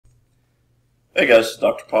Hey guys, it's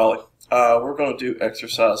Dr. Polly. We're going to do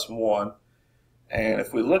exercise 1, and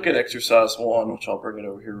if we look at exercise 1, which I'll bring it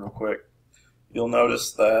over here real quick, you'll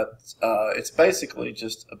notice that it's basically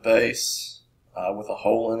just a base with a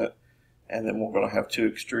hole in it, and then we're going to have two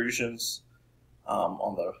extrusions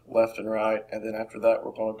on the left and right, and then after that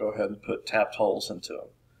we're going to go ahead and put tapped holes into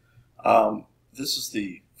them. This is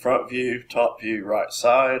the front view, top view, right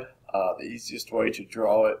side. The easiest way to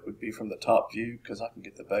draw it would be from the top view because I can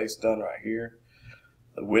get the base done right here.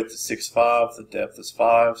 The width is 6.5, the depth is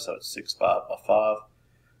 5, so it's 6.5 by 5.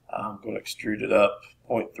 I'm going to extrude it up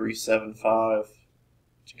 0.375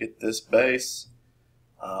 to get this base.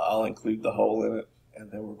 I'll include the hole in it,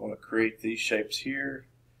 and then we're going to create these shapes here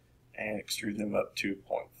and extrude them up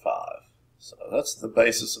 2.5. So that's the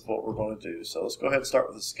basis of what we're going to do. So let's go ahead and start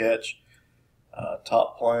with a sketch.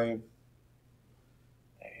 Top plane.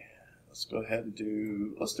 Let's go ahead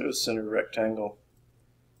and let's do a center rectangle.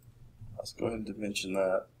 Let's go ahead and dimension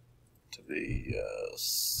that to be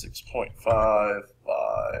 6.5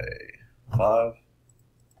 by 5.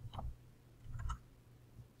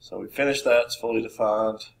 So we finished that, it's fully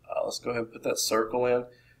defined. Let's go ahead and put that circle in.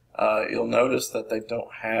 You'll notice that they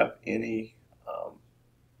don't have any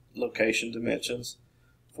location dimensions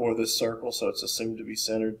for this circle, so it's assumed to be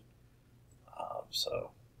centered.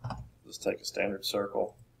 So let's take a standard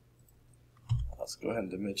circle. Let's go ahead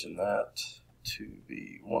and dimension that to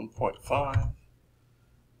be 1.5,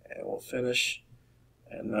 and we'll finish.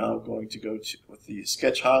 And now I'm going to go to, with the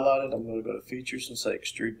sketch highlighted, I'm going to go to features and say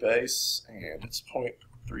extrude base, and it's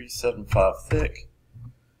 0.375 thick.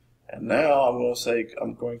 And now I'm going to say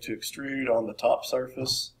I'm going to extrude on the top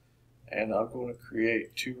surface, and I'm going to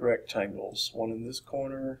create two rectangles, one in this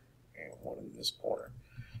corner and one in this corner.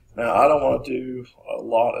 Now I don't want to do a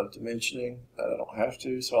lot of dimensioning that I don't have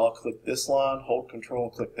to, so I'll click this line, hold control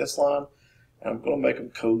and click this line, and I'm going to make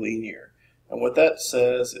them collinear. And what that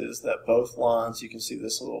says is that both lines, you can see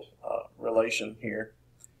this little relation here,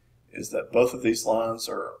 is that both of these lines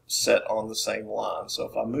are set on the same line. So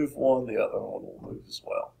if I move one, the other one will move as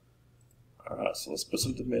well. Alright, so let's put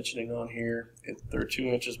some dimensioning on here. They're 2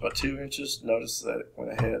 inches by 2 inches. Notice that it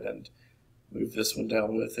went ahead and moved this one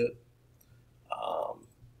down with it.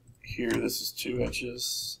 Here this is 2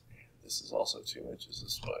 inches. This is also 2 inches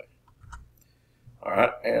this way.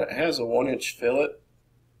 Alright, and it has a 1-inch fillet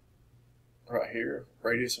right here,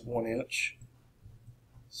 radius of 1 inch.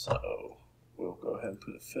 So we'll go ahead and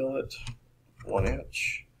put a fillet 1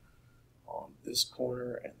 inch on this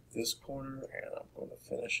corner and this corner, and I'm going to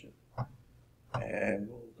finish it. And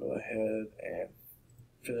we'll go ahead and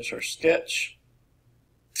finish our sketch.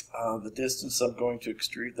 The distance I'm going to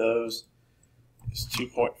extrude those is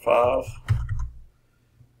 2.5,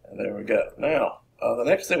 and there we go. Now the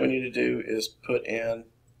next thing we need to do is put in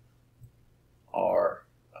our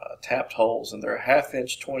tapped holes, and they're a 1/2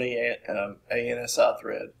 inch 20 ANSI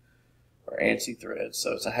thread or ANSI threads.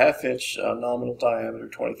 So it's a 1/2 inch nominal diameter,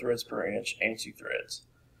 20 threads per inch ANSI threads.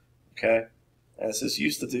 Okay, and it says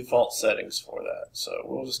use the default settings for that. So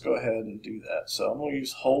we'll just go ahead and do that. So I'm going to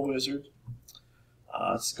use Hole Wizard.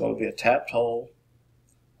 It's going to be a tapped hole.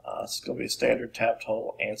 It's going to be a standard tapped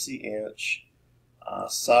hole, ANSI inch.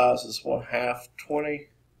 Size is 1/2 20.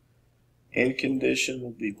 In condition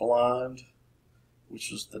will be blind,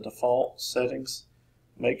 which is the default settings.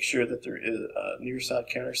 Make sure that there is near side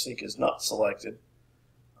countersink is not selected.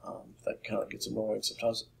 That kind of gets annoying.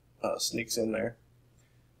 Sometimes it sneaks in there.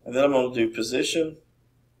 And then I'm going to do position.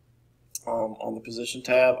 On the position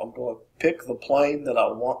tab, I'm going to pick the plane that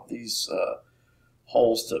I want these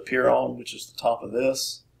holes to appear on, which is the top of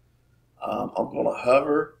this. I'm going to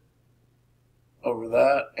hover over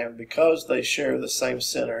that, and because they share the same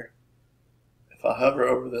center, if I hover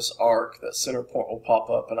over this arc, that center point will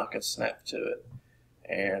pop up and I can snap to it.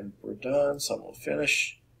 And we're done, so I'm going to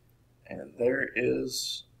finish, and there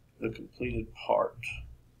is the completed part.